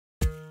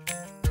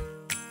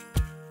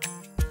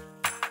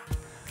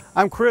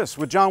I'm Chris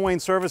with Jon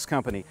Wayne Service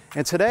Company,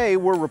 and today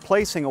we're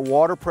replacing a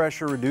water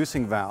pressure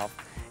reducing valve.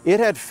 It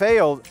had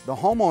failed, the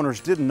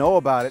homeowners didn't know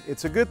about it.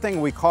 It's a good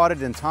thing we caught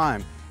it in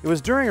time. It was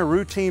during a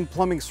routine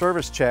plumbing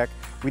service check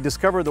we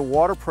discovered the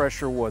water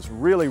pressure was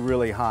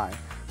really high.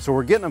 So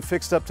we're getting them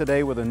fixed up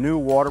today with a new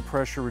water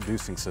pressure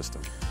reducing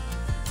system.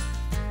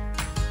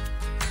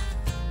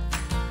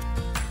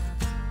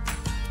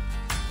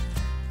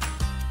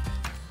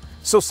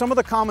 So some of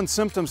the common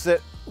symptoms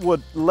that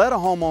would let a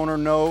homeowner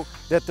know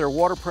that their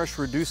water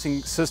pressure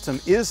reducing system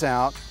is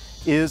out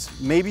is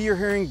maybe you're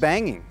hearing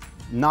banging,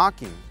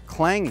 knocking,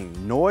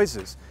 clanging,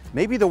 noises.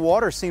 Maybe the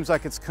water seems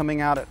like it's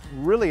coming out at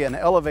really an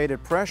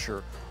elevated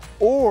pressure,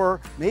 or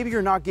maybe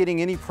you're not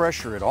getting any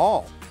pressure at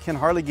all. Can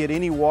hardly get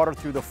any water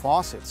through the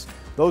faucets.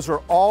 Those are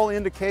all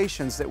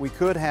indications that we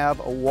could have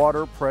a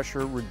water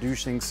pressure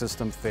reducing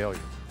system failure.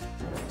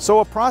 So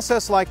a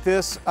process like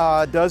this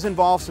does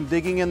involve some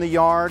digging in the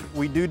yard.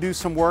 We do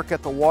some work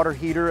at the water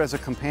heater as a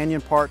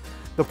companion part.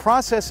 The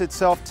process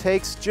itself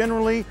takes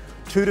generally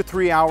 2 to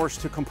 3 hours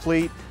to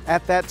complete.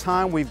 At that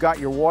time, we've got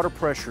your water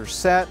pressure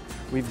set.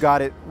 We've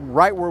got it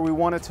right where we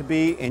want it to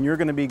be, and you're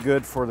going to be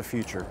good for the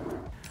future.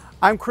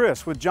 I'm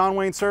Chris with Jon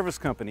Wayne Service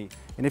Company,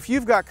 and if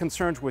you've got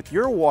concerns with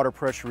your water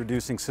pressure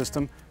reducing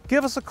system,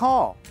 give us a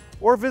call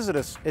or visit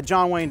us at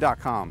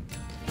jonwayne.com.